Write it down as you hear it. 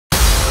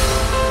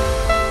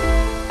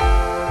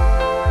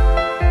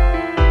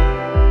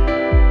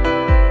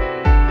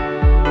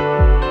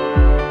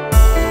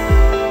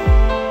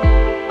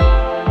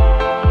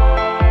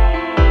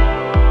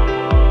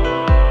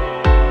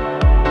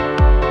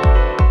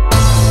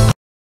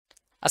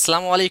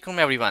Assalamu alaikum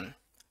everyone.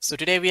 So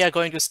today we are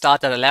going to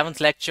start our 11th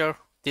lecture.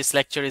 This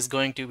lecture is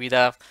going to be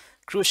the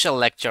crucial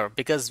lecture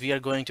because we are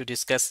going to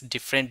discuss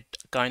different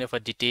kind of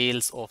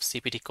details of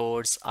CPT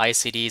codes,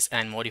 ICDs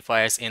and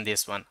modifiers in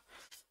this one.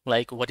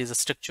 Like what is the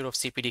structure of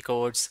CPT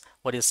codes,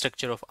 what is the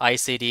structure of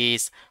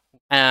ICDs,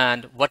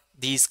 and what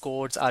these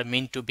codes are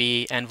meant to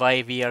be and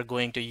why we are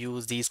going to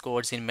use these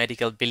codes in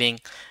medical billing,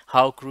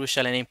 how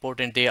crucial and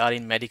important they are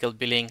in medical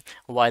billing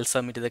while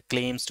submitting the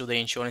claims to the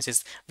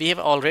insurances. We have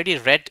already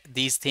read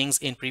these things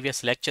in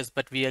previous lectures,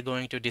 but we are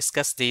going to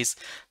discuss these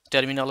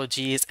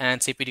terminologies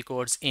and CPT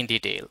codes in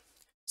detail.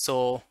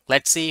 So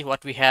let's see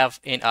what we have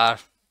in our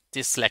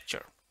this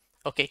lecture.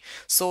 Okay,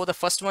 so the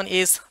first one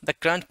is the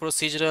current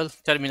procedural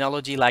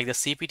terminology like the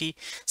CPT.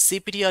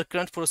 CPT or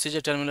current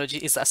procedure terminology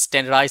is a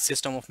standardized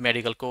system of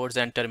medical codes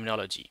and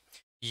terminology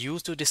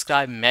used to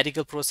describe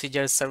medical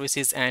procedures,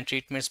 services, and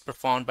treatments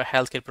performed by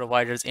healthcare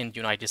providers in the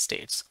United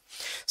States.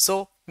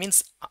 So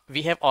means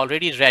we have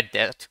already read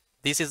that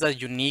this is a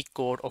unique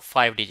code of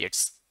 5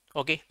 digits.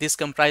 Okay, this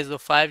comprises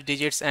of 5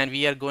 digits and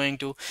we are going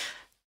to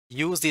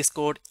use this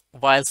code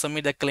while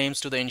submit the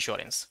claims to the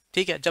insurance.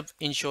 ठीक है, जब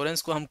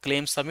insurance को हम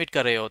claim submit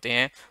कर रहे होते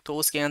हैं तो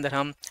उसके अंदर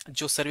हम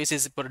जो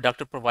सर्विसेज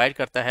डॉक्टर प्रोवाइड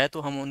करता है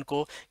तो हम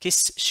उनको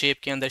किस शेप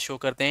के अंदर शो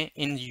करते हैं,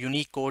 इन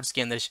यूनिक कोड्स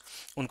के अंदर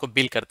उनको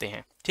बिल करते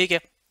हैं। ठीक है,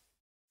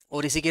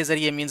 और इसी के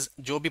ज़रिए मींस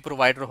जो भी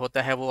प्रोवाइडर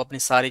होता है वो अपनी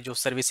सारी जो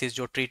सर्विसेज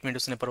जो ट्रीटमेंट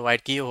उसने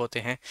प्रोवाइड किए होते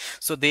हैं,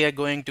 सो they are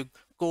going to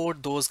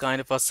code those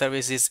kind of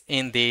services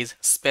in these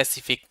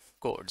specific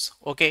codes.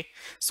 Okay,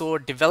 so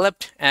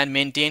developed and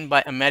maintained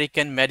by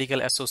American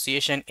Medical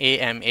Association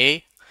AMA,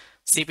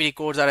 CPT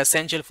codes are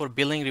essential for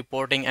billing,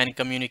 reporting and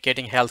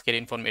communicating healthcare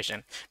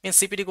information. Mean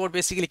CPT code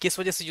basically किस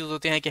वजह से use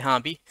होते हैं कि हाँ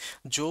भी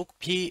जो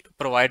भी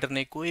प्रोवाइडर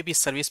ने कोई भी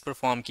सर्विस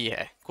परफॉर्म की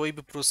है, कोई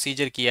भी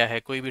प्रोसीजर किया है,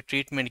 कोई भी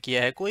ट्रीटमेंट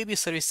किया है, कोई भी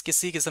सर्विस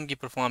किसी किस्म की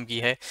परफॉर्म की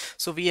है,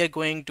 so we are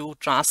going to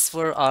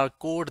transfer our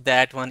code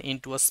that one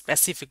into a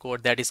specific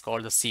code that is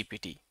called the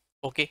CPT.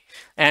 Okay,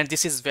 and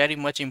this is very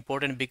much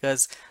important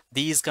because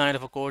these kind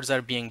of codes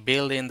are being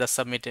billed in the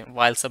submit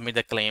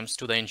the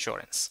claims to the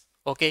insurance.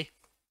 Okay,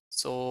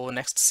 so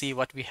next see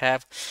what we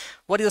have.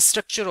 What is the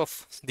structure of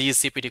these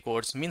CPT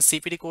codes? Means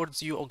CPT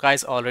codes, you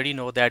guys already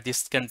know that this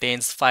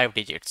contains 5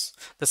 digits.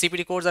 The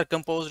CPT codes are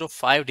composed of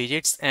 5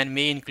 digits and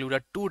may include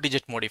a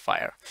 2-digit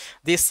modifier.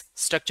 This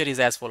structure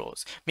is as follows.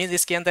 Means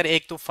इसके अंदर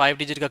एक तो 5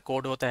 digit का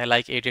code होता है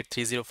like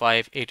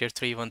 88305,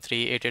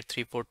 88313,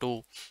 88342.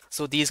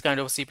 So these kind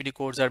of CPT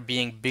codes are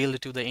being billed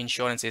to the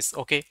insurances.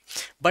 Okay,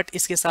 but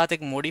इसके साथ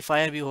एक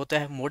modifier भी होता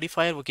है.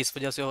 Modifier वो किस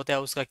वजह से होता है,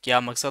 उसका क्या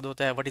मकसद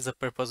होता है, what is the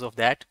purpose of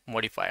that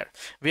modifier?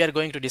 We are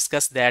going to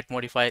discuss that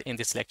modifier in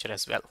this lecture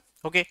as well.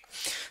 Okay,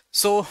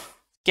 so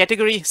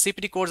category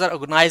CPT codes are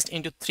organized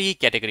into 3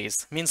 categories.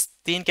 Means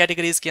 3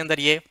 categories के अंदर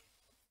ये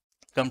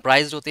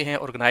comprised होते हैं,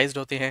 organized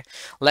होते हैं.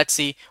 Let's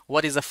see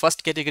what is the first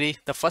category.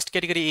 The first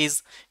category is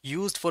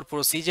used for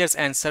procedures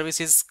and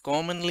services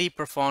commonly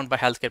performed by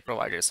healthcare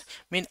providers.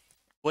 Mean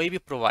कोई भी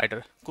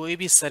provider कोई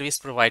भी सर्विस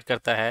प्रोवाइड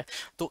करता है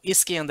तो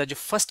इसके अंदर जो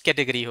फर्स्ट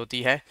कैटेगरी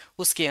होती है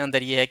उसके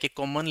अंदर ये है कि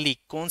कॉमनली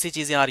कौन सी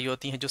चीज़ें आ रही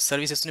होती हैं, जो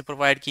सर्विसेज उसने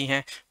प्रोवाइड की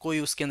हैं, कोई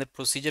उसके अंदर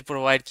प्रोसीजर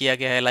प्रोवाइड किया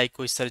गया है, लाइक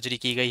कोई सर्जरी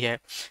की गई है,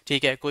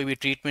 ठीक है, कोई भी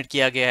ट्रीटमेंट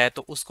किया गया है,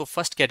 तो उसको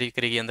फर्स्ट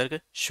कैटेगरी के अंदर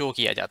शो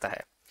किया जाता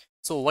है.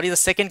 So what is the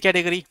second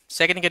category?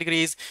 Second category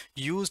is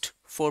used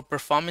for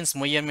performance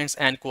measurements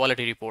and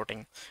quality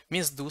reporting.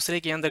 Means दूसरे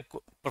के अंदर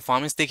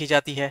performance देखी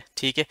जाती है,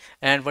 ठीक है,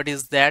 and what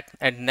is that?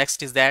 And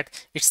next is that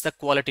it's the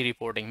quality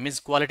reporting.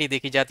 Means quality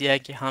देखी जाती है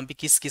कि हाँ भी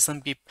किस किस्म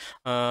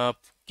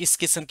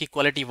की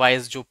क्वालिटी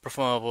वाइज जो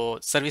वो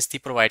सर्विस थी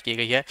प्रोवाइड की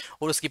गई है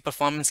और उसकी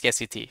परफॉर्मेंस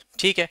कैसी थी.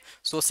 ठीक है,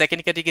 सो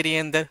सेकंड कैटेगरी के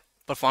अंदर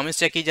परफॉर्मेंस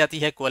चेक की जाती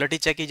है, क्वालिटी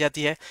चेक की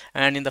जाती है,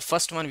 and in the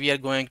first one we are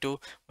going to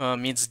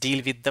means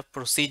deal with the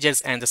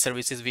procedures and the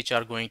services which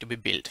are going to be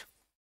build.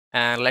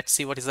 And let's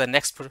see what is the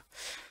next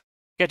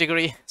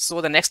category.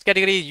 So the next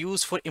category is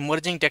used for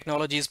emerging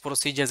technologies,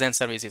 procedures and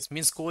services.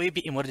 Means कोई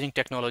भी emerging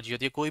technology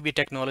होती है, कोई भी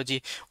technology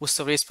उस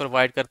service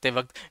provide करते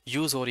वक्त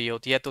use हो रही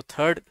होती है तो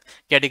थर्ड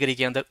कैटेगरी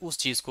के अंदर उस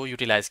चीज को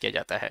यूटिलाइज किया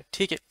जाता है.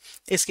 ठीक है,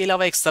 इसके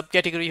अलावा एक सब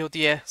कैटेगरी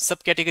होती है,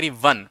 सब कैटेगरी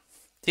 1.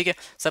 ठीक है,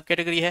 सब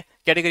कैटेगरी है,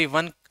 category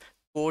 1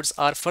 codes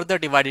are further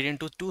divided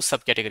into 2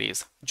 सब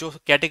कैटेगरीज. जो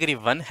कैटेगरी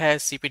 1 है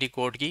CPT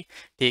कोड की,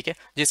 ठीक है,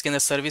 जिसके अंदर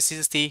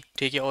सर्विसेज थी,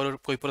 ठीक है, और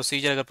कोई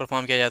प्रोसीजर अगर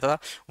परफॉर्म किया जाता था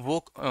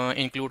वो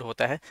इंक्लूड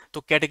होता है,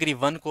 तो कैटेगरी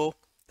 1 को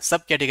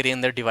सब कैटेगरी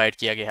अंदर डिवाइड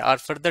किया गया है, आर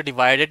फर्दर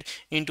डिवाइडेड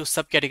इनटू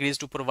सब categories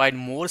to provide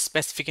more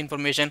specific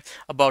information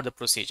about the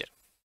procedure.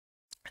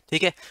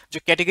 ठीक है, जो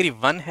कैटेगरी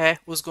 1 है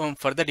उसको हम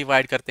फर्दर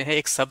डिवाइड करते हैं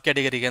एक सब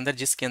कैटेगरी के अंदर,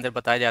 जिसके अंदर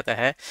बताया जाता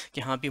है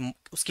कि हाँ भी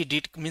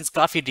उसकी मींस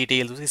काफ़ी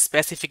डिटेल, उसकी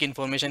स्पेसिफिक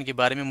इन्फॉर्मेशन के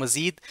बारे में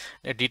मजीद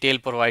डिटेल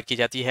प्रोवाइड की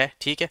जाती है.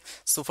 ठीक है,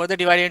 सो फर्दर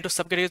डिवाइड इनटू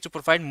सब category to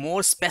provide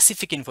more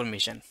specific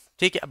information,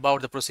 ठीक है,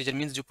 अबाउट द प्रोसीजर.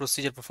 मींस जो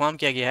प्रोसीजर परफॉर्म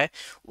किया गया है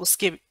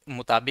उसके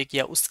मुताबिक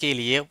या उसके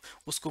लिए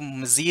उसको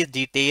मजीद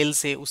डिटेल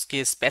से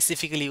उसके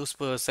स्पेसिफिकली उस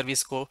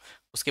सर्विस को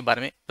उसके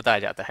बारे में बताया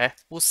जाता है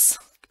उस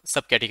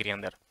सब कैटेगरी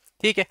अंदर.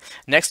 ठीक है।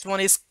 Next one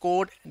is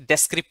code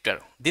descriptor.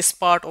 This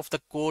part of the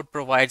code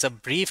provides a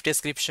brief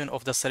description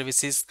of the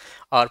services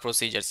और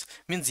प्रोसीजर्स।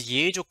 मींस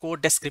ये जो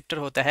कोड डिस्क्रिप्टर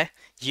होता है,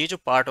 ये जो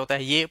पार्ट होता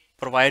है, ये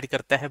प्रोवाइड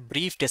करता है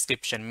ब्रीफ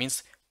डिस्क्रिप्शन,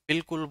 मींस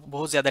बिल्कुल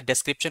बहुत ज़्यादा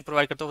डिस्क्रिप्शन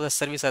प्रोवाइड करता है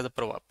service as a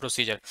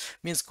procedure.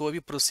 Means कोई भी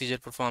प्रोसीजर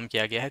परफॉर्म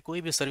किया गया है,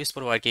 कोई भी सर्विस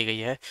प्रोवाइड की गई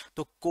है,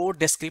 तो कोड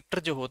डिस्क्रिप्टर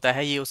जो होता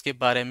है ये उसके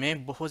बारे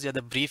में बहुत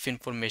ज़्यादा ब्रीफ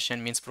इंफॉर्मेशन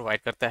मींस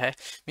प्रोवाइड करता है।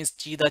 मींस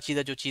सीधा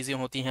सीधा जो चीज़ें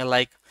होती हैं,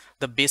 like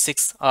the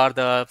basics are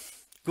the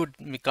good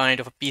kind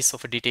of a piece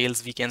of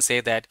details, we can say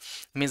that,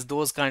 means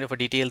those kind of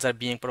details are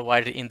being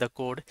provided in the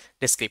code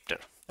descriptor.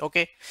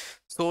 Okay,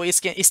 सो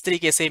इसके इस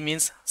तरीके से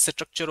means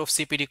structure of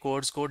CPT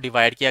codes को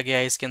divide किया गया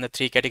है। इसके अंदर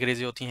 3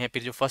 कैटेगरीज होती हैं,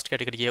 फिर जो फर्स्ट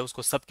कैटेगरी है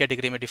उसको सब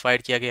कैटेगरी में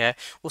डिवाइड किया गया है।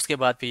 उसके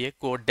बाद फिर ये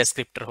कोड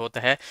डिस्क्रिप्टर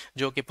होता है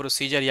जो कि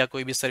प्रोसीजर या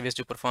कोई भी सर्विस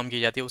जो परफॉर्म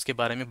की जाती है उसके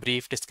बारे में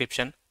ब्रीफ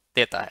डिस्क्रिप्शन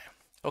देता है।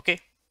 Okay,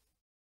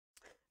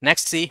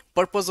 next C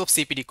purpose of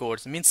CPT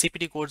codes. Means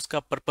CPT codes का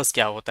पर्पस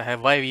क्या होता है,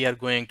 why we are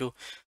going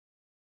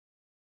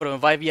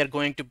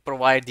to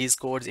provide these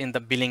codes in the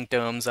billing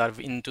terms or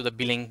into the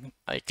billing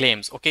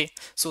claims. Okay,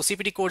 so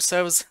CPT code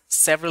serves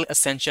several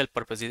essential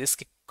purposes.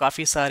 इसके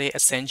काफ़ी essential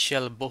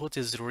essential बहुत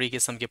ही ज़रूरी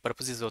किस्म के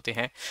purposes होते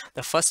हैं।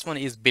 The first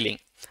one is billing.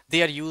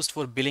 They are used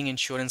for billing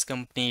insurance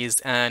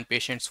companies and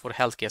patients for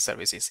healthcare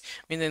services.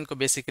 Mean इनको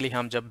basically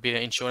हम जब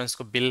इंश्योरेंस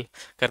को बिल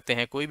करते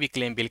हैं, कोई भी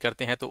क्लेम बिल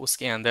करते हैं, तो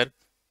उसके अंदर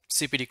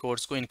CPT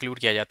कोड्स को इंक्लूड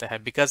किया जाता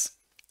है, because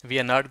we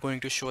are not going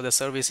to show the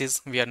services,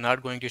 we are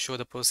not going to show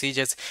the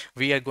procedures,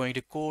 we are going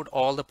to code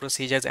all the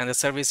procedures and the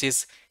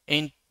services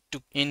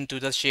into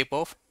the shape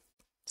of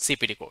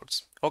CPT codes.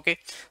 Okay,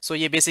 सो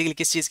ये basically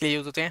किस चीज़ के लिए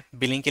use होते हैं,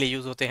 billing के लिए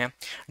use होते हैं।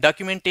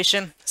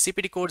 Documentation,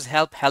 CPT codes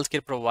help health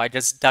care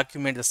providers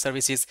document the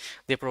services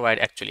they provide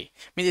actually.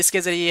 Mean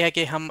इसके ज़रिए ये है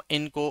कि हम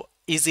इनको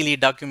इजीली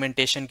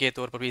डॉक्यूमेंटेशन के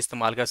तौर पर भी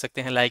इस्तेमाल कर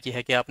सकते हैं। लाइक ये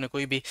है कि आपने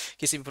कोई भी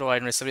किसी भी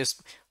प्रोवाइडर ने सर्विस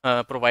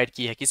प्रोवाइड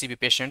की है किसी भी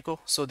पेशेंट को,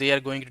 सो they are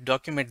going to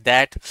document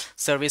that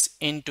service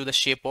in to the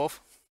shape of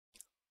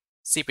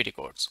CPT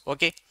codes.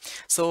 Okay,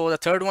 so the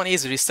third one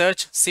is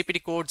research. CPT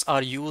codes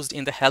are used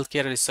in the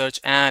healthcare research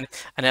and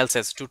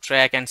analysis to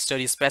track and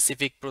study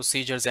specific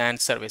procedures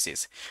and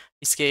services.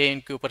 इसके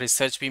इनके ऊपर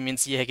research भी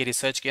means ये है कि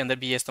research के अंदर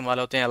भी ये इस्तेमाल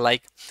होते हैं,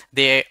 like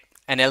they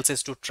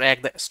analysis to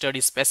track the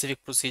study specific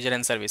procedure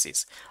and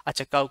services.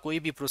 अच्छा, कोई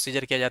भी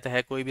प्रोसीजर किया जाता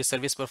है, कोई भी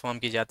सर्विस परफॉर्म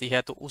की जाती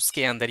है, तो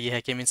उसके अंदर ये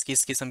है कि मीन्स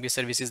किस किस्म की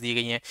सर्विसेज दी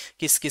गई हैं,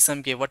 किस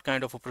किस्म के what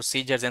kind of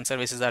procedures and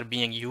services are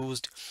being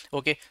used.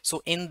 Okay,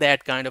 so in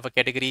that kind of a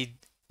category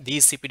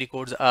these CPT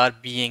codes are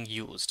being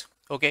used.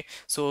 Okay,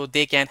 so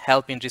they can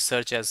help in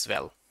research as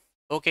well.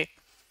 Okay,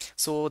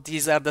 so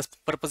these are the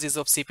purposes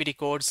of CPT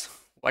codes.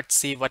 Let's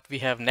see what we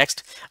have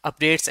next.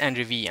 Updates and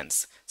revisions.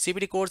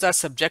 CPT codes are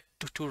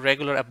subject to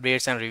regular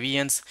updates and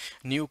revisions.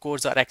 New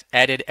codes are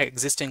added,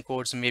 existing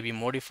codes may be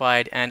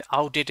modified, and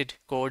outdated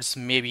codes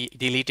may be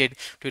deleted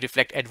to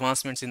reflect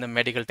advancements in the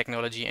medical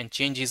technology and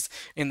changes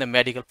in the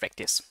medical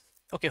practice.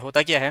 Okay,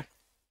 होता क्या है,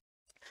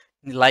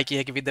 like ये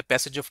है कि with the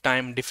passage of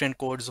time different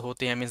codes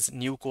होते हैं, means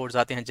new codes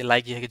आते हैं।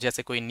 लाइक ये है कि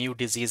जैसे कोई न्यू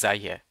डिजीज़ आई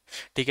है,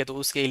 ठीक है, तो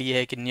उसके लिए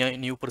है कि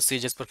न्यू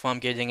प्रोसीजर्स परफॉर्म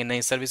किए जाएंगे,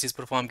 नई सर्विसेज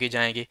परफॉर्म की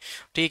जाएंगी,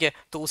 ठीक है।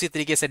 तो उसी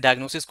तरीके से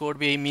डायग्नोसिस कोड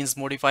भी मीन्स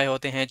मॉडिफाई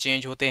होते हैं,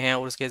 चेंज होते हैं,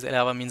 और उसके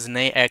अलावा मीन्स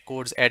नए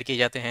कोड्स ऐड किए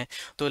जाते हैं।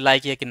 तो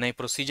लाइक ये है कि नए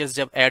प्रोसीजर्स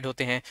जब ऐड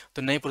होते हैं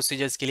तो नए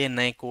प्रोसीजर्स के लिए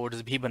नए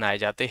कोड्स भी बनाए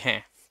जाते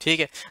हैं, ठीक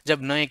है।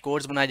 जब नए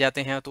कोड्स बनाए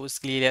जाते हैं तो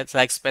उसके लिए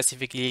लाइक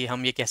स्पेसिफिकली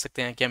हम ये कह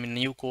सकते हैं कि हम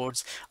new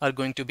codes are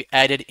going to be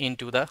added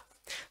into the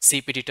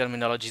CPT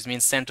terminologies, mean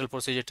central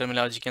procedure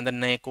terminology के अंदर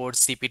नए कोड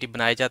CPT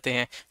बनाए जाते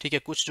हैं, ठीक है।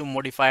 कुछ जो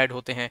मॉडिफाइड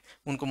होते हैं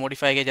उनको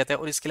मॉडिफाई किया जाता है,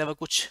 और इसके अलावा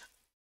कुछ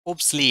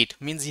ऑब्सलीट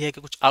मीन्स ये है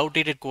कि कुछ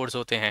आउटडेटेड कोड्स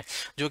होते हैं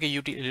जो कि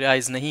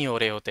यूटिलाइज नहीं हो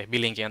रहे होते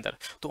बिलिंग के अंदर,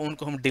 तो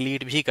उनको हम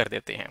डिलीट भी कर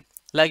देते हैं।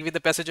 Like with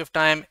the passage of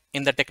time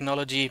in the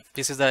technology,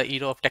 this is the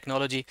era of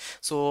technology,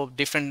 so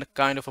different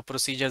kind of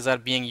procedures are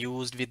being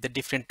used with the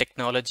different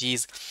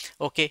technologies.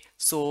 Okay,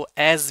 so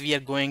as we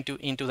are going to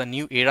into the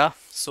new era,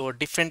 so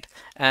different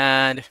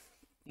and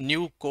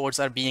new codes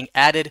are being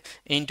added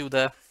into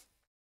the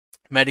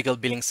medical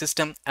billing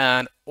system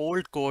and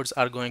old codes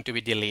are going to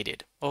be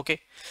deleted. Okay,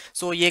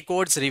 so ये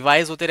codes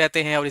revise होते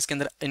रहते हैं और इसके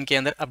अंदर इनके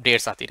अंदर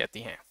updates आती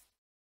रहती हैं।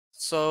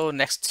 So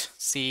next,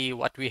 see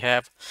what we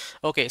have.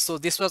 Okay, so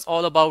this was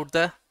all about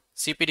the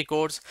CPT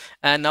codes,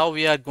 and now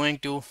we are going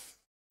to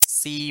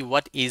see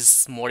what is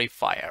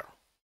modifier.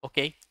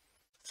 Okay,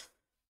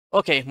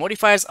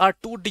 modifiers are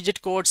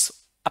 2-digit codes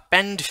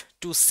append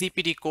to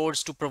CPT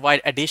codes to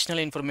provide additional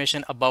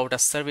information about a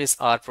service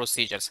or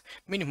procedures.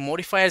 Mean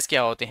modifiers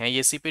क्या होते हैं,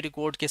 ये CPT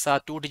code के साथ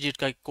 2 digit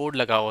का code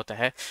लगा होता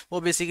है।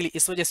 वो बेसिकली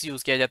इस वजह से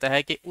यूज़ किया जाता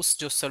है कि उस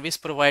जो सर्विस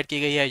प्रोवाइड की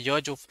गई है या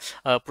जो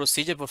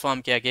प्रोसीजर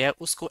परफॉर्म किया गया है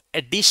उसको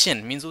एडिशन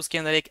मीन्स उसके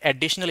अंदर एक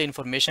एडिशनल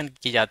इन्फॉर्मेशन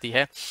की जाती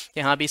है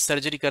कि हाँ भी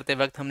सर्जरी करते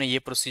वक्त हमने ये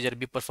प्रोसीजर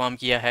भी परफॉर्म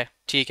किया है,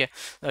 ठीक है,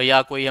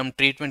 या कोई हम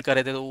ट्रीटमेंट कर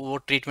रहे थे तो वो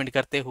ट्रीटमेंट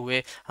करते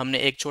हुए हमने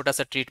एक छोटा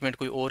सा ट्रीटमेंट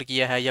कोई और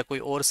किया है या कोई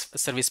और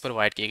सर्विस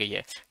प्रोवाइड की गई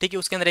है, ठीक है।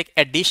 उसके अंदर एक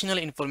एडिशनल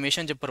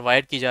इन्फॉर्मेशन जब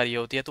प्रोवाइड की जा रही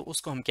होती है तो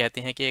उसको हम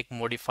कहते हैं कि एक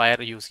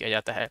मॉडिफायर यूज़ किया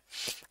जाता है।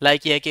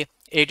 लाइक ये है कि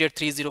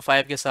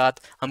 88305 के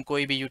साथ हम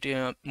कोई भी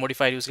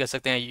मॉडिफायर यूज़ कर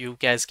सकते हैं। You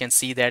कैज can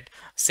see that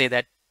say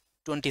that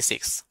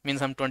 26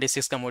 means हम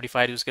 26 का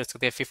मॉडिफायर यूज़ कर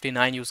सकते हैं,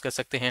 59 यूज़ कर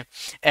सकते हैं।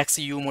 X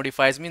you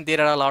modifiers mean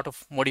there are a lot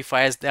of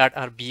modifiers that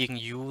are being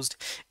used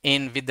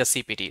in with the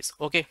CPTs.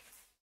 Okay,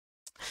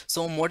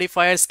 so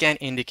modifiers can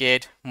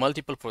indicate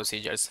multiple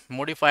procedures.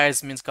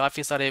 Modifiers means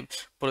काफ़ी सारे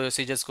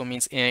procedures को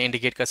means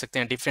indicate कर सकते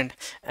हैं different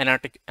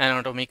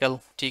anatomical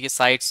ठीक है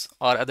sites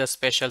or other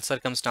special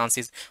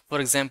circumstances.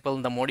 For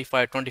example, the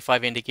modifier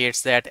 25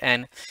 indicates that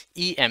an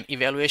EM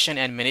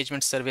evaluation and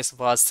management service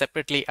was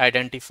separately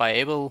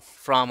identifiable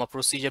from a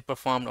procedure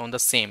performed on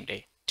the same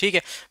day. ठीक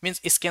है,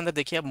 means इसके अंदर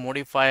देखिए अब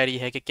modifier ये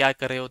है कि क्या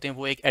कर रहे होते हैं,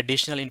 वो एक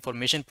एडिशनल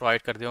इन्फॉर्मेशन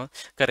प्रोवाइड कर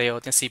रहे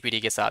होते हैं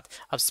सीपीटी के साथ।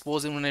 अब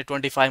सपोज उन्होंने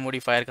 25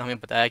 मॉडिफायर का हमें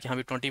बताया कि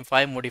हमें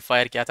 25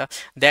 मॉडिफायर क्या था,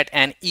 that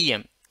N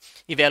EM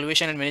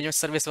evaluation and management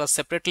service was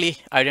separately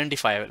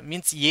identifiable.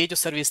 Means ये जो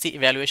सर्विस थी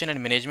इवेल्युएशन एंड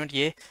मैनेजमेंट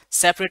ये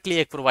सेपरेटली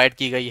एक प्रोवाइड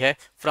की गई है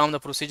from the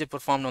procedure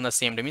performed on the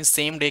same day. Means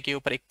same day के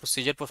ऊपर एक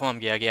प्रोसीजर परफॉर्म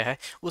किया गया है,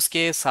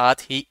 उसके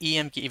साथ ही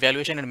ईएम की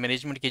इवेल्युएशन एंड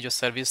मैनेजमेंट की जो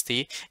सर्विस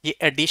थी ये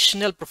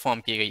एडिशनल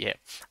परफॉर्म की गई है।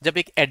 जब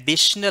एक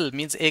एडिशनल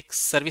मींस एक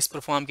सर्विस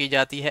परफॉर्म की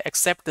जाती है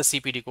accept the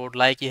CPT code,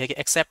 like ये है कि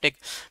एक्सेप्ट एक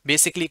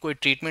बेसिकली कोई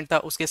ट्रीटमेंट था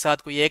उसके साथ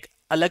कोई एक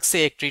अलग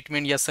से एक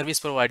ट्रीटमेंट या सर्विस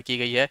प्रोवाइड की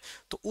गई है,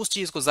 तो उस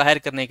चीज को जाहिर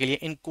करने के लिए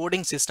in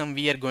coding system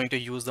we are going to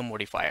use the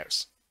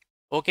modifiers.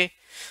 Okay,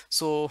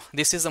 so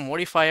this is the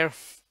modifier.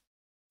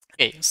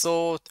 Okay,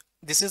 so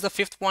this is the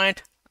fifth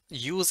point,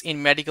 use in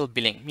medical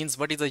billing. Means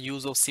what is the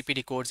use of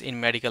CPT codes in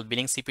medical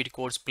billing? CPT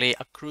codes play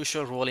a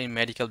crucial role in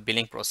medical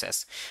billing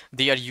process.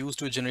 They are used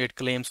to generate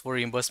claims for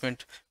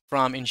reimbursement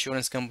from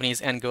insurance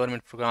companies and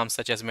government programs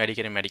such as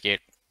Medicare and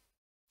Medicaid.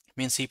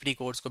 Means CPT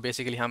codes को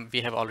basically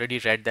we have already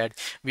read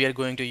that we are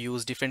going to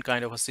use different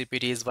kind of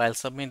CPTs while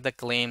submit the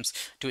claims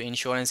to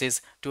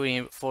insurances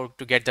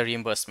to get the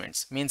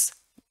reimbursements. Means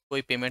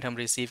कोई payment हम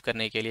receive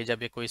करने के लिए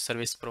जब ये कोई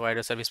service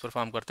provider service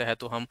perform करता है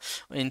तो हम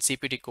इन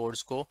सीपीटी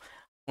कोड्स को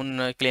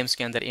उन क्लेम्स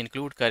के अंदर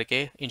इंक्लूड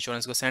करके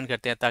इंश्योरेंस को सेंड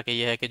करते हैं, ताकि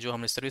यह है कि जो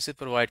हमने सर्विसेज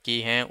प्रोवाइड की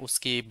हैं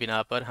उसकी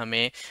बिना पर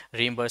हमें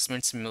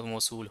रीइंबर्समेंट्स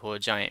मौसूल हो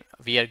जाएं।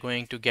 We are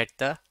going to get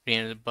the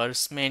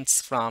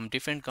रीइंबर्समेंट्स from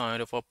different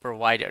kind of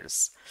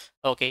providers,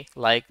 okay,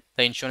 like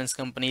the insurance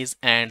companies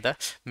and the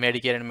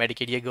Medicare and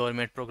Medicaid, ये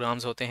गवर्नमेंट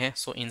प्रोग्राम्स होते हैं।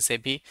 सो इनसे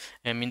भी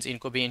मीन्स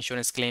इनको भी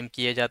इंश्योरेंस क्लेम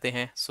किए जाते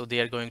हैं। सो दे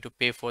आर गोइंग टू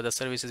पे for the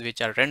services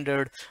which are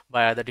rendered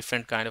by the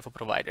different kind of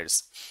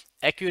providers.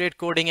 Accurate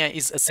coding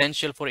is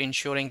essential for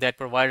ensuring that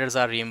providers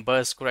are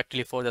reimbursed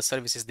correctly for the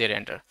services they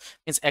render.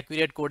 Means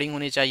accurate coding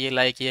होनी चाहिए,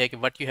 like ये है कि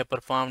what you have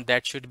performed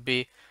that should be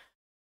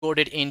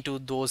coded into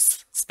those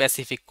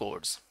specific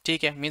codes.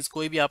 ठीक है, means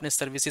कोई भी आपने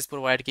सर्विसेज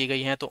प्रोवाइड की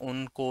गई हैं तो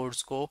उन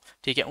कोड्स को,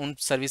 ठीक है, उन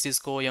सर्विसेज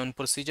को या उन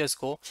प्रोसीजर्स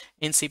को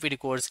इन सीपीटी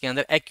कोड्स के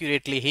अंदर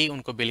एक्यूरेटली ही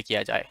उनको बिल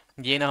किया जाए।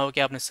 ये ना हो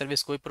कि आपने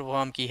सर्विस कोई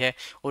परफॉर्म की है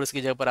और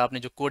उसकी जगह पर आपने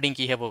जो कोडिंग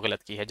की है वो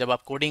गलत की है। जब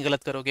आप कोडिंग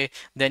गलत करोगे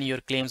then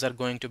your claims are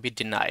going to be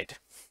denied.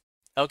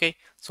 Okay,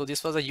 so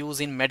this was a use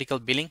in medical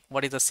billing.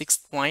 What is the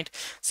sixth point?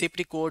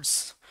 CPT codes,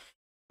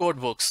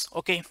 code books.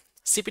 Okay,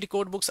 CPT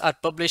code books are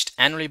published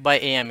annually by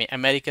AMA,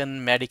 American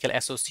Medical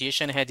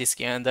Association है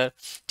जिसके अंदर,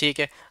 ठीक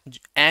है,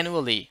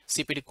 annually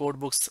CPT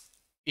code books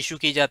issue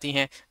की जाती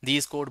हैं।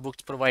 These code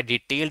books provide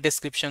detailed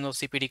description of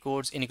CPT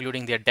codes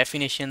including their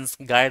definitions,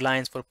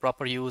 guidelines for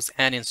proper use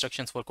and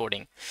instructions for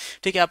coding.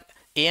 ठीक है, अब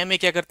AMA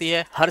क्या करती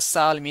है हर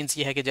साल, मीन्स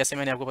ये है कि जैसे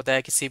मैंने आपको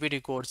बताया कि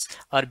CPT codes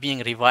are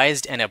being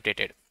revised and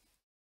updated.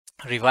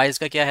 Revise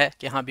का क्या है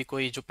कि हाँ भी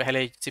कोई जो पहले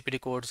सीपीटी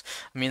कोड्स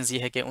मींस ये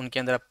है कि उनके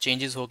अंदर अब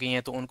चेंजेस हो गई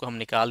हैं तो उनको हम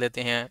निकाल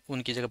देते हैं,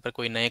 उनकी जगह पर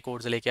कोई नए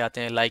कोड्स लेके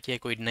आते हैं। लाइक ये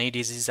कोई नई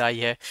डिजीज आई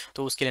है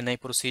तो उसके लिए नए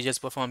प्रोसीजर्स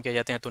परफॉर्म किए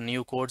जाते हैं तो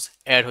न्यू कोड्स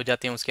ऐड हो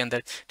जाते हैं उसके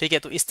अंदर। ठीक है,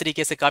 तो इस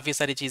तरीके से काफ़ी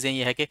सारी चीज़ें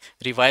ये है कि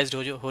रिवाइज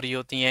हो रही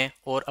होती हैं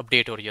और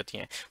अपडेट हो रही होती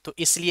हैं। तो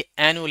इसलिए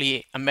annually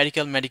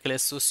American medical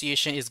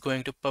association is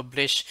going to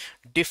publish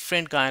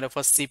different kind of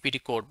a CPT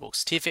code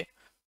books.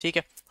 ठीक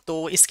है, तो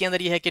इसके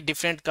अंदर ये है कि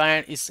डिफरेंट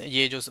काइंड इस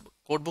ये जो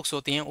कोड बुक्स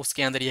होती हैं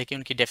उसके अंदर ये है कि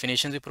उनकी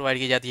डेफिनेशन भी प्रोवाइड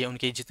की जाती है,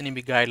 उनकी जितनी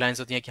भी गाइडलाइंस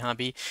होती हैं कि हाँ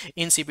भी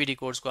इन सीपीटी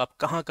कोड्स को आप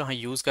कहाँ कहाँ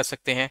यूज़ कर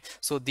सकते हैं।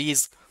 So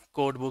these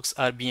code books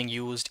are being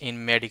used in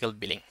medical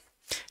billing.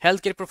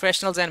 Healthcare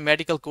professionals and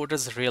medical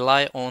coders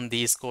rely on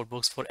these code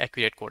books for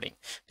accurate coding.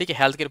 ठीक है,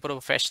 healthcare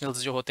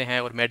professionals जो होते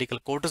हैं और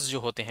medical coders जो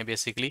होते हैं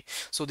basically,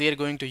 so they are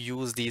going to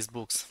use these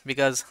books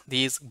because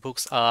these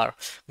books are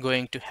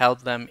going to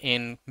help them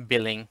in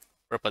billing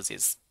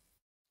purposes.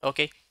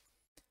 Okay,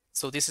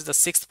 so this is the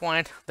sixth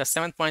point. The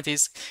seventh point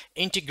is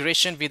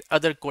integration with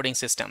other coding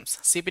systems.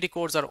 CPT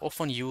codes are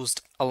often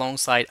used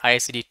alongside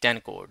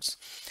ICD-10 codes.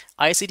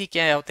 ICD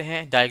क्या होते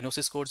हैं?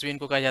 Diagnosis codes भी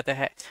इनको कहा जाता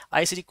है।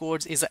 ICD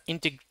codes is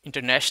an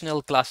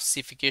international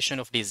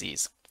classification of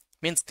disease.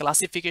 Means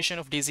classification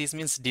of disease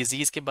means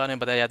disease के बारे में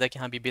बताया जाता है कि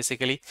हाँ भी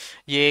बेसिकली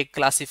ये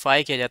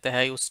क्लासीफाई किया जाता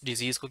है उस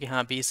डिजीज़ को कि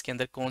हाँ भी इसके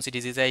अंदर कौन सी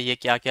डिजीज़ है, ये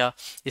क्या क्या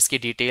इसकी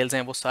डिटेल्स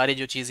हैं, वो सारी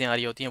जो चीज़ें आ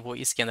रही होती हैं वो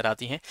इसके अंदर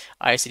आती हैं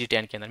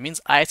ICD-10 के अंदर।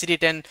 Means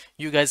ICD-10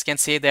 you guys can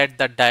say that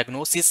the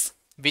diagnosis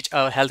which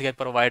a health care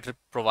provider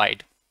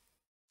provide.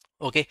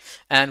 Okay,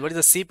 and what is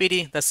the CPT?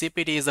 The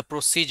CPT is the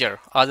procedure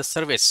or the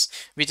service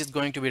which is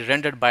going to be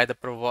rendered by the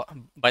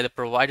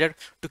provider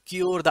to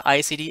cure the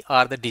ICD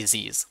or the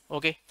disease.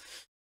 Okay,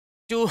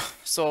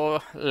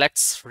 so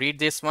let's read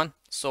this one.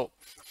 So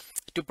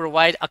to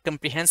provide a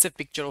comprehensive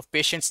picture of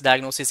patient's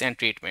diagnosis and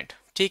treatment.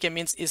 ठीक है,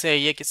 means इसे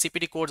ये कि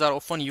CPT codes are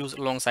often use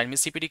long side में,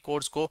 CPT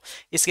codes को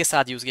इसके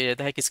साथ use किया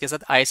जाता है, किसके साथ,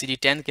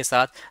 ICD-10 के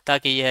साथ,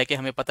 ताकि ये है कि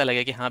हमें पता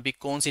लगे कि हाँ भी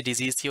कौन सी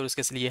डिजीज थी और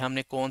उसके लिए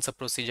हमने कौन सा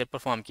प्रोसीजर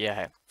परफॉर्म किया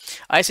है।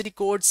 ICD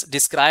codes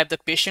describe the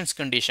patients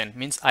condition,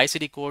 means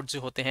ICD codes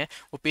जो होते हैं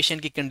वो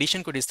पेशेंट की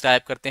कंडीशन को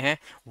डिस्क्राइब करते हैं,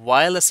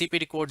 while the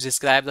CPT codes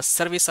describe the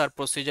service or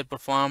procedure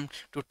performed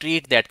to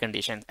treat that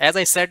condition.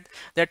 As I said,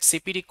 that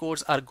CPT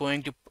codes are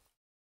going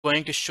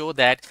to show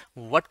that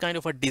what kind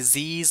of a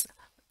disease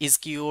is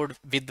cured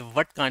with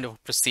what kind of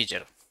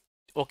procedure.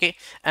 Okay,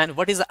 and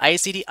what is the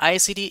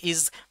ICD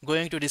is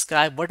going to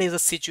describe what is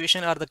the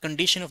situation or the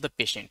condition of the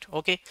patient.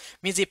 Okay,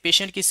 means ये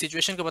patient की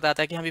situation को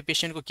बताता है कि हमें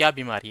patient को क्या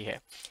बीमारी है.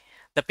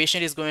 The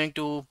patient is going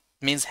to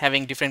means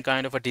having different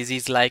kind of a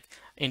disease like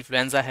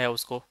influenza है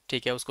उसको,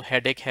 ठीक है, उसको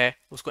हेडेक है,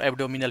 उसको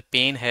एब्डोमिनल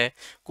पेन है,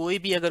 कोई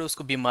भी अगर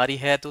उसको बीमारी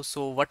है तो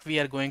so what we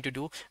are going to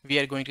do, we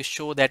are going to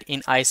show that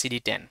in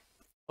ICD-10.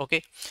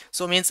 Okay,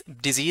 so means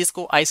disease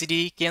को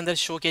आईसीडी के अंदर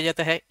शो किया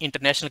जाता है,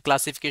 international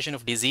classification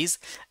of disease,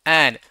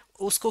 and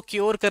उसको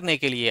क्योर करने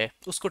के लिए,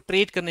 उसको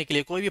ट्रीट करने के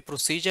लिए कोई भी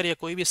प्रोसीजर या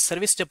कोई भी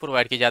सर्विस जब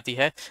प्रोवाइड की जाती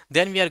है,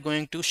 then we are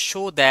going to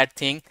show that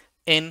thing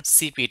in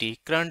CPT,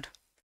 current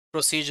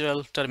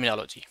procedural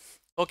terminology.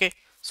 Okay,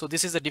 so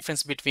this is the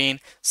difference between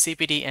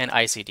CPT and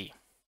ICD.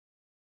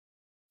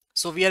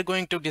 So we are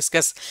going to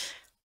discuss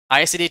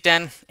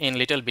ICD-10 in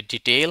little bit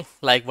detail,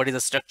 like what is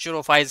the structure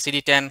of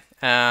ICD-10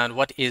 and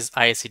what is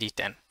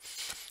ICD-10.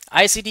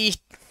 ICD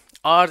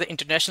or the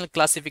International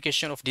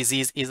Classification of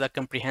Disease is a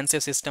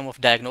comprehensive system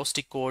of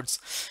diagnostic codes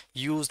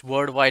used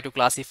worldwide to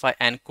classify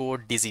and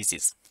code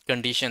diseases,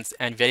 conditions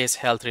and various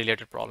health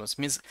related problems.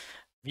 Means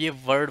ये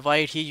world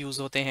wide ही use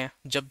होते हैं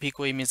जब भी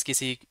कोई means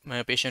किसी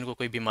patient को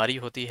कोई बीमारी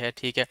होती है,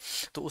 ठीक है,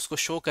 तो उसको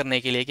शो करने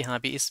के लिए कि हाँ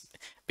भी इस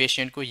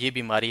पेशेंट को ये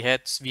बीमारी है,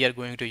 we are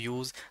going to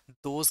use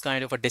those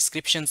kind of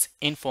descriptions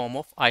in form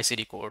of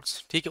ICD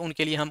codes, ठीक है,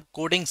 उनके लिए हम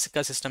कोडिंग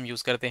का सिस्टम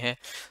यूज़ करते हैं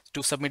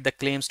to submit the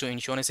claims to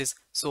insurances.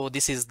 So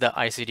this is the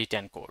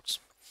ICD-10 codes.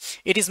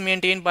 It is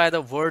maintained by the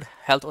World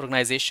Health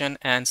Organization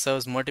and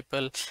serves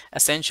multiple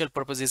essential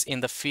purposes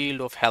in the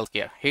field of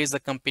healthcare. Here is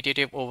the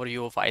competitive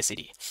overview of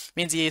ICD.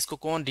 Means ये इसको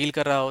कौन deal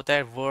कर रहा होता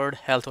है, World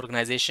Health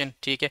Organization,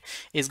 ठीक है,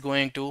 is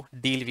going to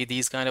deal with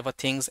these kind of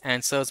things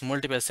and serves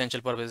multiple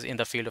essential purposes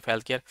in the field of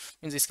healthcare.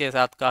 Means इसके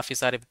साथ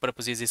काफ़ी सारे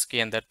purposes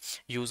इसके अंदर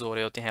use हो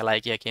रहे होते हैं,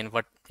 like again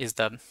what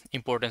is the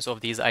importance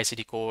of these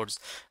ICD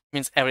codes.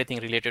 Means everything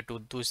related to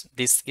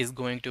this is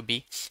going to be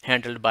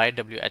handled by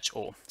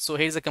WHO. So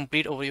here is a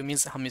complete overview.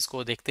 Means हम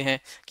इसको देखते हैं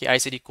कि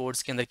ICD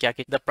codes के अंदर क्या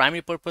क्या. The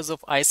primary purpose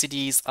of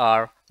ICDs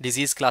are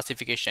disease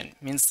classification.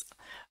 Means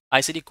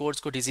ICD codes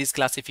को disease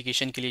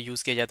classification के लिए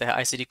यूज़ किया जाता है.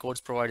 ICD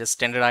codes provide a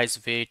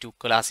standardized way to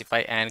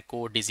classify and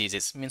code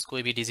diseases. Means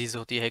कोई भी disease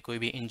होती है, कोई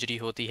भी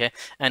injury होती है,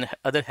 and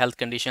other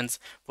health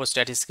conditions for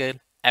statistical,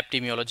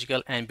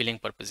 epidemiological and billing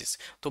purposes.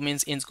 तो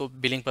मीन्स इनको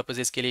बिलिंग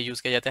पर्पसेस के लिए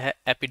यूज़ किया जाता है,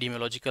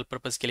 एपिडेमियोलॉजिकल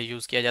पर्पस के लिए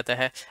यूज़ किया जाता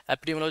है.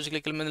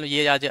 एपिडेमियोलॉजिकल मतलब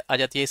ये आ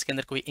जाती है, इसके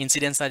अंदर कोई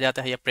इंसिडेंस आ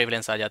जाता है या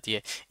प्रेवलेंस आ जाती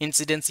है.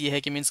 इंसिडेंस ये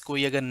है कि मीन्स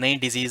कोई अगर नई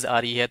डिजीज़ आ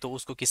रही है तो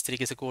उसको किस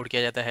तरीके से कोड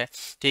किया जाता है,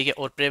 ठीक है,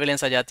 और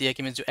प्रेवलेंस आ जाती है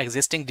कि मीन्स जो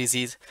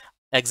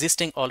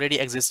ऑलरेडी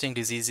एग्जिस्टिंग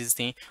डिजीज़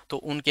थी तो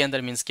उनके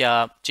अंदर मीन्स क्या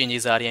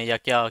चेंजेस आ रही हैं या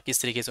क्या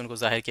किस तरीके से उनको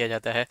जाहिर किया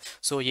जाता है.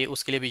 सो ये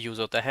उसके लिए भी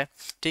यूज़ होता है,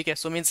 ठीक है.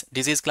 सो मीन्स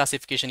डिजीज़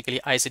क्लासिफिकेशन के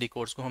लिए ICD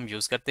कोड्स को हम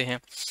यूज़ करते हैं.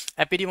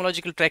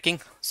 एपिडेमियोलॉजिकल ट्रैकिंग,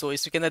 सो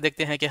इसके अंदर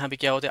देखते हैं कि यहाँ पे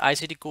क्या होता है.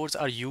 ICD codes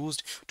are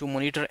used to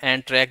monitor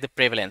and track the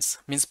prevalence.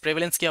 Means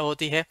prevalence क्या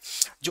होती है,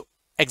 जो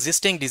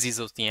एग्जिस्टिंग डिजीज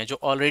होती हैं, जो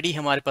ऑलरेडी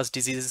हमारे पास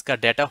डिजीज़ का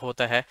डाटा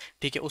होता है,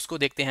 ठीक है, उसको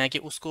देखते हैं कि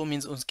उसको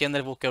मीन्स उसके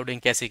अंदर वो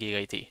कोडिंग कैसे की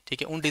गई थी,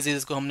 ठीक है, उन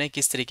डिजीज़ को हमने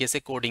किस तरीके से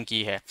कोडिंग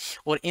की है.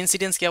 और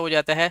इंसिडेंस क्या हो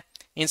जाता है,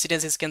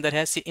 इंसिडेंस इसके अंदर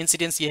है,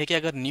 इंसिडेंस ये है कि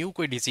अगर न्यू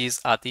कोई डिजीज़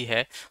आती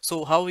है,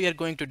 so how we are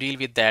going to deal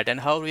with that and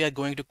how we are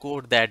going to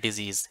code that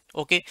disease.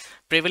 Okay,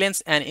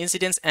 prevalence and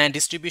incidence and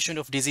distribution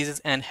of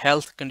diseases and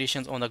health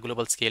conditions on the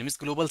global scale. Means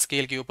global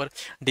scale के ऊपर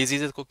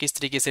disease को किस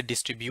तरीके से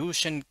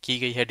distribution की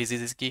गई है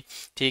disease की,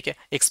 ठीक है,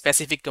 एक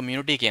स्पेसिफिक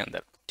कम्युनिटी के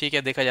अंदर, ठीक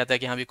है, देखा जाता है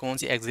कि हाँ भी कौन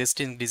सी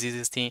एग्जिस्टिंग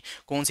डिजीजेस थी,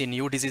 कौन सी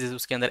न्यू डिजीजेस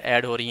उसके अंदर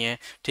ऐड हो रही हैं,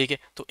 ठीक है,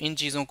 तो इन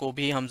चीज़ों को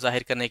भी हम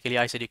जाहिर करने के लिए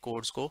ICD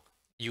कोड्स को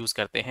यूज़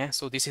करते हैं.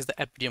 So this is the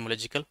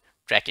epidemiological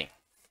trekking.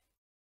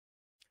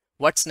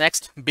 What's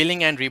next?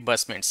 Billing and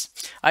reimbursements.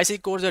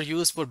 ICD codes are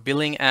used for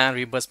billing and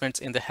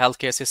reimbursements in the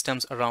healthcare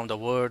systems around the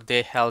world.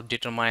 They help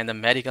determine the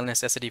medical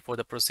necessity for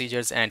the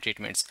procedures and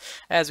treatments.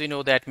 As we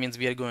know, that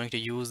means we are going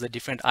to use the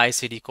different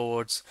ICD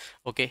codes,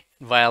 okay,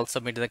 while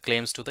submitting the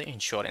claims to the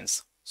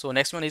insurance. So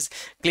next one is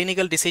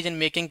clinical decision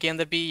making के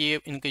अंदर भी ये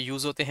इनके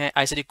use होते हैं.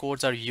 ICD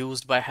codes are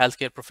used by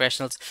healthcare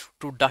professionals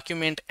to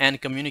document and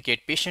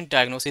communicate patient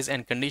diagnosis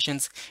and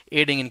conditions,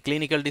 aiding in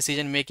clinical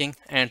decision making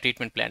and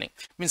treatment planning.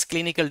 Means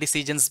clinical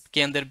decisions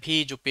के अंदर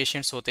भी जो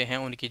patients होते हैं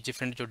उनकी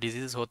different जो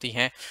diseases होती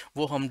हैं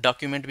वो हम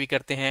document भी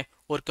करते हैं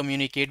और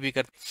कम्युनिकेट भी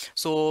कर।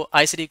 सो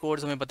आईसीडी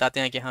कोड्स हमें बताते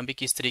हैं कि हाँ भी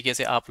किस तरीके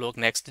से आप लोग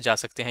नेक्स्ट जा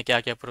सकते हैं, क्या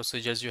क्या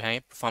प्रोसीजर्स जो हैं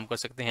परफॉर्म कर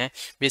सकते हैं।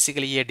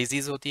 बेसिकली ये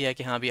डिजीज़ होती है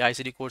कि हाँ भी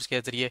आईसीडी कोड्स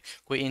के जरिए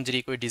कोई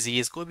इंजरी, कोई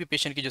डिजीज़, कोई भी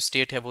पेशेंट की जो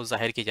स्टेट है वो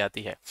जाहिर की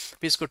जाती है।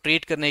 फिर इसको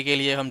ट्रीट करने के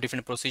लिए हम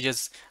डिफरेंट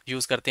प्रोसीजर्स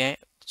यूज़ करते हैं।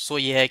 सो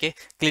ये है कि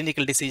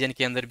क्लिनिकल डिसीजन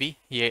के अंदर भी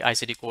ये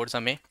आईसीडी कोड्स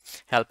हमें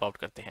हेल्प आउट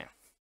करते हैं।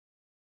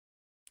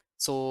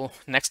 So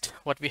next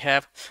what we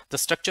have, the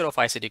structure of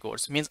ICD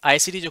codes means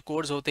ICD जो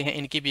codes होते हैं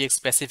इनकी भी एक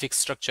specific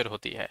structure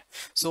होती है।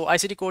 So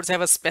ICD codes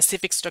have a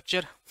specific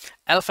structure,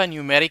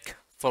 alphanumeric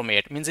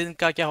format means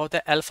इनका क्या होता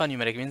है,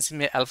 alphanumeric means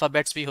इनमें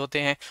alphabets भी होते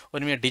हैं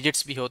और इनमें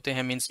digits भी होते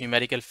हैं, means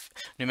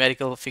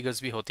numerical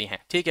figures भी होती हैं,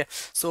 ठीक है।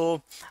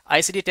 So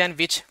ICD-10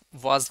 which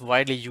was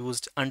widely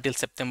used until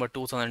September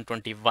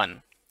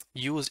 2021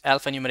 used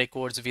alphanumeric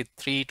codes with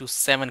 3 to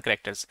 7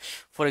 characters.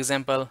 For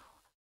example,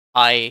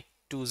 I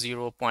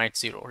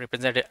 20.0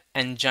 represented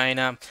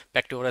angina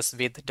pectoris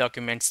with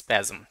document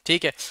spasm,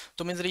 ठीक है।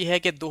 तो मीन्स ये है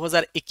कि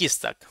 2021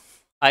 तक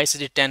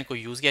ICD-10 को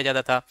यूज़ किया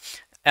जाता था।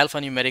 अल्फा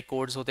न्यूमेरिक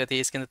कोड्स होते थे,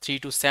 इसके अंदर 3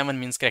 to 7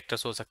 मीन्स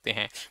कैरेक्टर्स हो सकते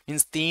हैं,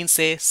 मीन्स 3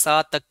 से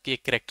 7 तक के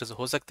कैरेक्टर्स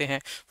हो सकते हैं।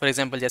 फॉर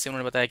एग्जांपल जैसे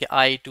उन्होंने बताया कि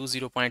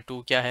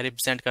I20.2 क्या है,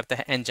 रिप्रेजेंट करता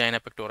है angina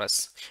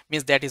pectoralis,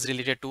 means that is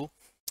related to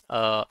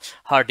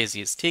heart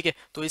disease, ठीक है।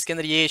 तो इसके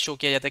अंदर ये शो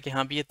किया जाता है कि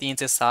हाँ भी ये 3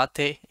 से 7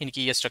 थे,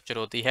 इनकी ये स्ट्रक्चर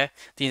होती है,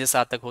 3 से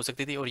 7 तक हो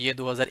सकती थी और ये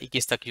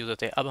 2021 तक यूज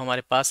होते हैं। अब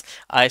हमारे पास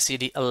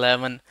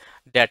ICD-11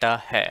 डाटा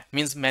है,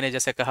 मीन्स मैंने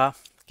जैसे कहा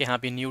कि हाँ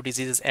भी न्यू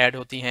डिजीजेस ऐड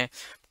होती हैं,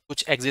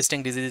 कुछ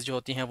एग्जिस्टिंग डिजीज जो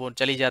होती हैं वो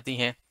चली जाती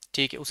हैं,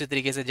 ठीक है। उसी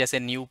तरीके से जैसे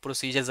न्यू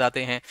प्रोसीजर्स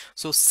आते हैं,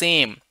 सो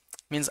सेम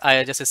मीन्स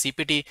जैसे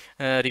CPT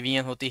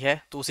रिवीजन होती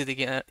है तो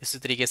इसी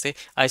तरीके से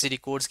ICD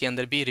कोड्स के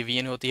अंदर भी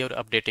रिवीजन होती है और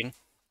अपडेटिंग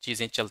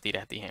चीज़ें चलती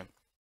रहती हैं।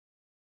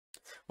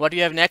 What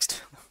you have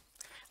next?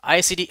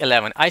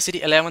 ICD-11.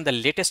 ICD-11, the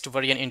latest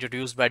version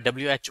introduced by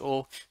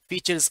WHO,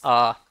 features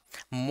a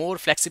more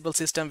flexible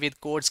system with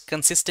codes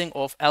consisting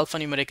of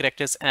alphanumeric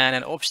characters and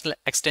an optional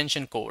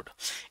extension code.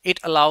 It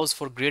allows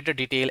for greater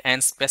detail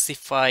and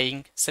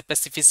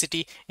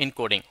specificity in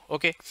coding.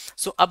 Okay,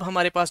 so अब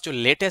हमारे पास जो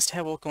latest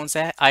है वो कौन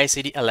सा है,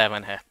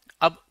 ICD-11 है।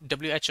 अब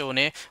WHO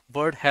ने,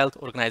 वर्ल्ड हेल्थ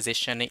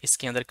ऑर्गेनाइजेशन ने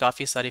इसके अंदर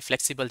काफ़ी सारी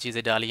फ्लेक्सिबल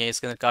चीज़ें डाली हैं,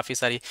 इसके अंदर काफ़ी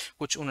सारी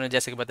कुछ उन्होंने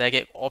जैसे कि बताया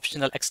कि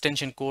ऑप्शनल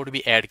एक्सटेंशन कोड भी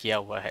ऐड किया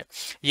हुआ है,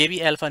 ये भी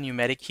अल्फा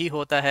न्यूमेरिक ही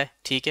होता है,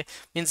 ठीक है।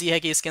 मीन्स ये है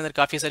कि इसके अंदर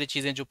काफ़ी सारी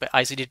चीज़ें जो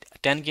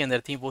ICD-10 के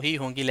अंदर थी वही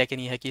होंगी, लेकिन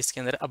ये है कि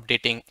इसके अंदर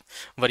अपडेटिंग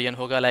वर्जन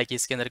होगा, लाइक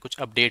इसके अंदर कुछ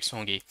अपडेट्स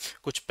होंगी,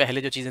 कुछ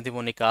पहले जो चीज़ें थी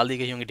वो निकाल दी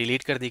गई होंगी,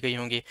 डिलीट कर दी गई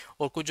होंगी,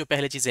 और कुछ जो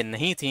पहले चीज़ें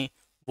नहीं थी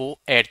वो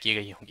ऐड की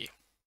गई होंगी।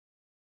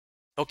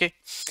 Okay,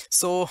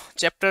 so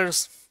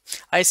chapters.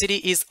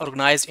 ICD is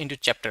organized into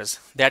chapters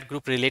that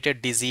group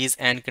related disease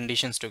and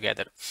conditions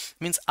together.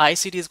 Means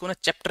ICD is going to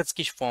chapters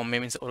की form में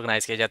means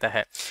organize किया जाता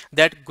है,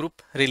 that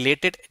group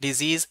related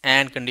disease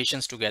and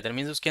conditions together.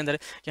 means उसके अंदर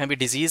यहाँ भी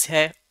disease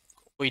है,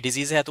 कोई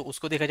disease है तो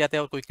उसको देखा जाता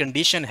है, और कोई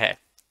condition है,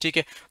 ठीक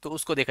है, तो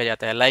उसको देखा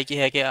जाता है। लाइक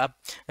ये है कि आप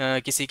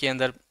किसी के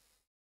अंदर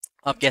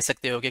आप कह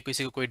सकते हो कि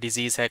किसी को कोई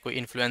डिजीज़ है, कोई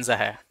इन्फ्लुएंजा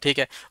है, ठीक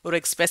है, और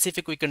एक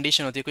स्पेसिफिक कोई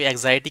कंडीशन होती है, कोई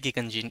एग्जाइटी की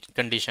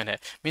कंडीशन है,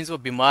 मींस वो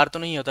बीमार तो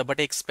नहीं होता बट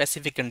एक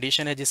स्पेसिफिक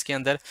कंडीशन है जिसके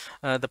अंदर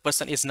the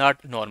person is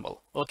not normal.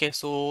 Okay,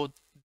 so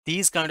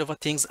these kind of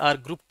things are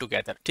group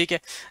together, ठीक है।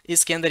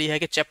 इसके अंदर यह है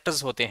कि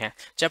चैप्टर्स होते हैं,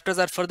 chapters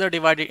are further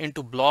divided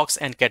into blocks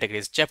and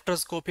categories,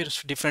 chapters को फिर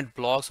डिफरेंट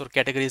ब्लॉक्स और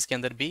कैटेगरीज के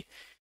अंदर भी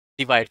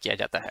डिवाइड किया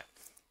जाता है।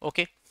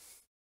 Okay,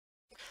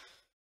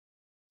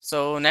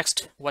 so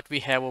next what we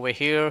have over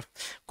here,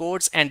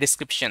 codes and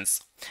descriptions.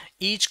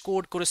 Each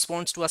code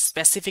corresponds to a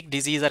specific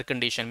disease or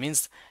condition,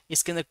 means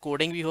इसके अंदर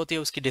कोडिंग भी होती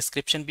है, उसकी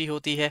डिस्क्रिप्शन भी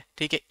होती है,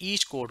 ठीक है।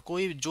 ईच कोड,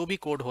 कोई जो भी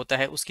कोड होता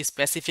है उसकी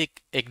स्पेसिफिक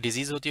एक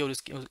डिजीज होती है और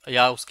उसकी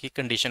या उसकी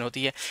कंडीशन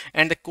होती है,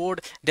 and the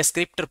code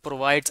descriptor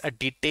provides a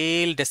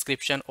detail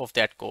description of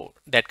that code,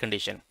 that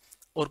condition.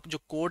 और जो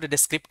कोड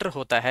डिस्क्रिप्टर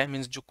होता है,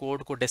 मीन्स जो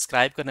कोड को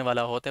डिस्क्राइब करने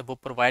वाला होता है, वो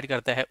प्रोवाइड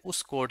करता है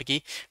उस कोड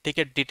की, ठीक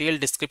है, डिटेल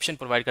डिस्क्रिप्शन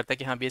प्रोवाइड करता है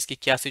कि हाँ भी इसकी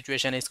क्या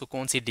सिचुएशन है, इसको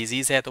कौन सी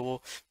डिजीज़ है, तो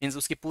वो मीन्स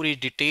उसकी पूरी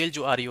डिटेल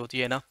जो आ रही होती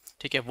है ना,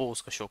 ठीक है, वो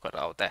उसको शो कर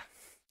रहा होता है।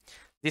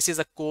 This is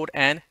a code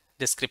and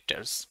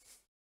descriptors.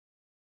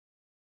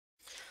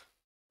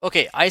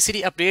 Okay,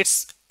 ICD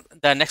updates.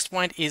 The next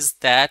point is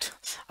that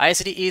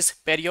ICD is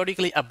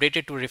periodically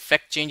updated to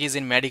reflect changes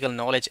in medical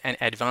knowledge and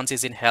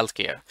advances in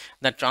healthcare.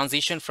 The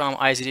transition from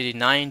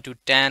ICD-9 to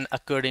 10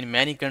 occurred in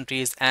many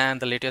countries,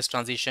 and the latest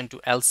transition to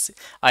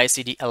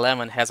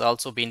ICD-11 has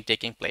also been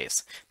taking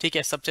place. ठीक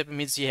है, सबसे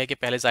means ये है कि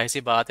पहले जाहिर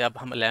सी बात है अब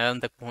हम 11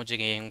 तक पहुँच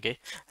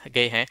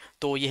गए हैं,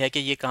 तो ये है कि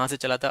ये कहाँ से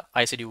चला था,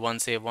 ICD-1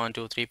 से 1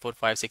 2 3 4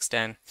 5 6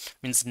 10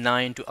 means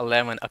 9 to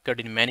 11 occurred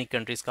in many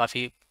countries,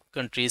 काफ़ी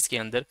कंट्रीज़ के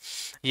अंदर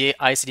ये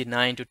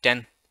ICD-9 to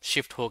 10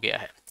 शिफ्ट हो गया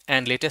है,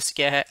 एंड लेटेस्ट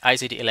क्या है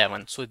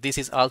ICD-11. So this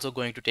is also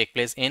going to take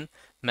place in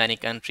many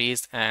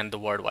countries and the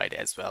world wide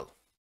as well.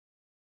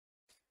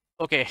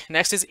 Okay,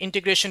 next is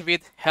integration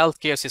with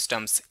healthcare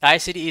systems.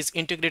 ICD is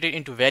integrated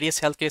into various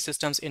healthcare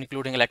systems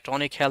including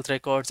electronic health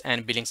records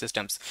and billing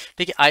systems.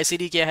 ठीक है,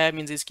 ICD क्या है,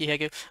 means इसकी है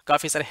कि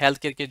काफ़ी सारे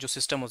health care के जो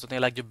सिस्टम होते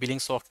हैं, लाइक जो बिलिंग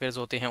सॉफ्टवेयर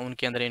होते हैं,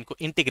 उनके अंदर इनको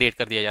इंटीग्रेट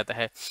कर दिया जाता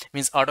है।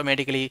 मीन्स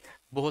ऑटोमेटिकली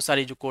बहुत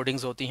सारी जो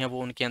कोडिंग्स होती हैं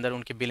वो उनके अंदर,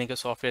 उनके बिलिंग के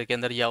सॉफ्टवेयर के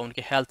अंदर या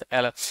उनके हेल्थ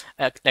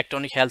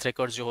इलेक्ट्रॉनिक हेल्थ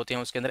रिकॉर्ड्स जो होते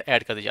हैं उसके अंदर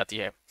ऐड कर दी जाती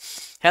है।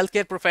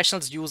 Healthcare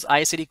professionals use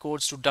ICD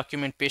codes to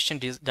document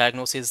patient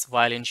diagnosis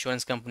while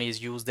insurance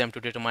companies use them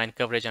to determine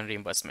coverage and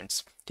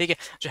reimbursements. ठीक है,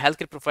 जो हेल्थ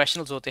केयर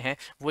प्रोफेशनल्स होते हैं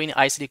वो इन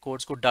आईसीडी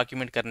कोड्स को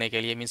डॉक्यूमेंट करने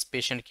के लिए, मींस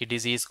पेशेंट की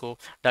डिजीज को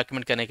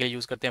डॉक्यूमेंट करने के लिए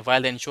यूज़ करते हैं,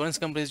 वाइल द इंश्योरेंस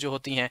कंपनीज जो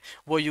होती हैं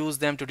वो use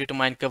them to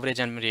determine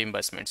coverage and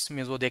रिइंबर्समेंट्स।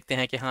 Means वो देखते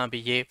हैं कि हाँ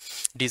भी ये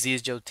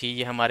डिजीज़ जो थी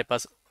ये हमारे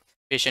पास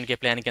पेशेंट के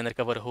प्लान के अंदर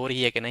कवर हो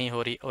रही है कि नहीं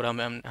हो रही, और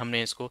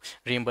हमने इसको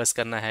रिइंबर्स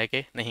करना है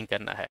कि नहीं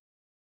करना है।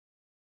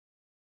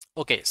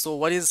 Okay, so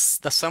what is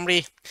the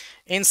summary?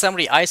 In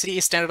summary, ICD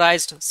is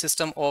standardized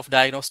system of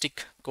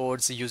diagnostic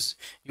codes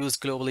used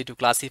globally to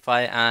classify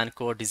and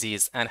code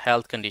disease and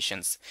health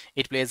conditions.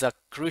 It plays a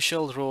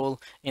crucial role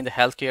in the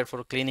healthcare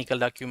for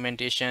clinical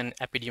documentation,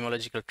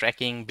 epidemiological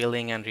tracking,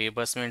 billing, and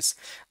reimbursements.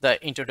 The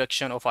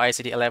introduction of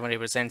ICD-11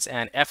 represents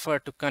an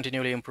effort to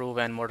continually improve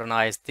and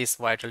modernize this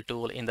vital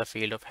tool in the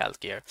field of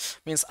healthcare.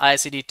 Means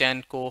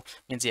ICD-10 को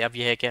means अब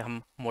ये है कि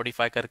हम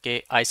modify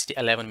करके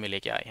ICD-11 में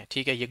लेके आए हैं।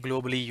 ठीक है, ये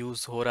globally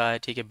use हो रहा है,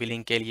 ठीक है,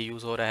 बिलिंग के लिए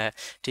यूज़ हो रहा है।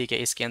 ठीक है,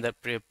 इसके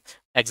अंदर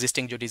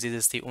एग्जिस्टिंग जो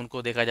डिजीज़ थी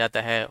उनको देखा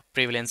जाता है,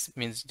 प्रिवलेंस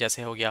मींस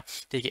जैसे हो गया।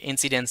 ठीक है,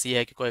 इंसिडेंस ये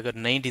है कि कोई अगर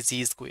नई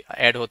डिजीज़ कोई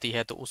ऐड होती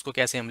है तो उसको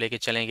कैसे हम लेके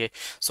चलेंगे।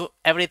 So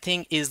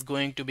everything is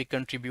going to be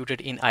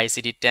contributed in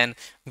ICD-10.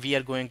 We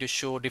are going to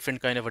show different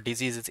kind of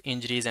disease,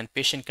 injuries and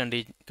patient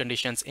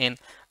conditions in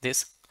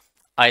this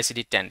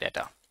ICD-10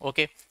 data.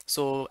 Okay,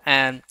 so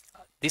and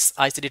this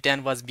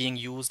ICD-10 was being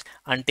used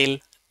until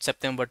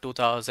September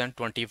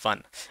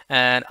 2021,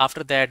 and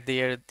after that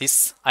this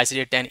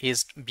ICD-10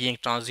 is being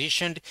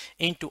transitioned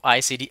into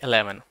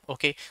ICD-11.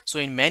 Okay, so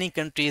in many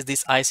countries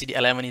this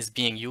ICD-11 is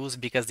being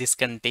used because this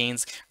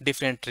contains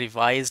different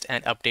revised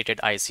and updated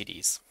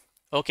ICDs.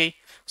 Okay,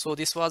 so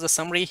this was a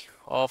summary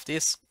of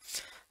this,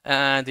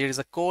 and there is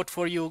a quote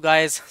for you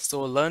guys.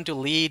 So learn to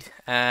lead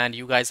and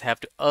you guys have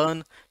to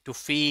earn to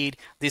feed.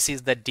 This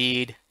is the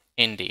deed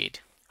indeed.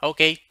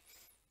 Okay,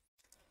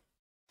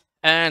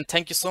 and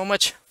thank you so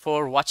much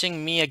for watching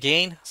me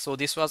again. So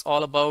this was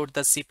all about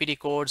the CPT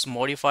codes,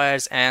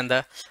 modifiers, and the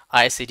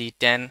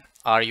ICD-10,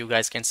 or you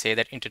guys can say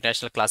that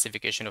International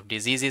Classification of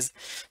Diseases.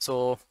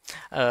 So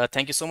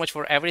thank you so much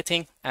for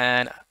everything,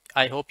 and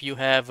I hope you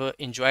have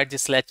enjoyed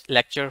this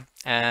lecture,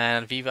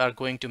 and we are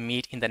going to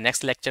meet in the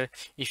next lecture.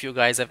 If you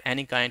guys have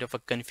any kind of a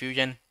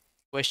confusion,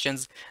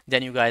 questions,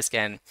 then you guys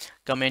can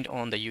comment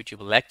on the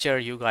YouTube lecture.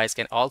 You guys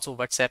can also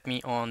WhatsApp me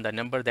on the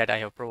number that I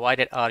have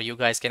provided, or you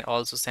guys can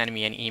also send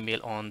me an email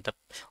on the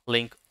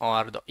link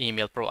or the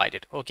email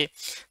provided. Okay,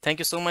 thank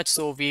you so much.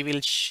 So we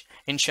will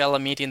inshallah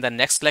meet in the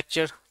next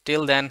lecture.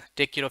 Till then,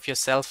 take care of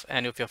yourself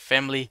and of your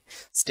family.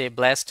 Stay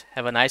blessed.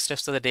 Have a nice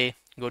rest of the day.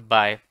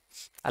 Goodbye.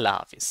 Allah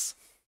Hafiz.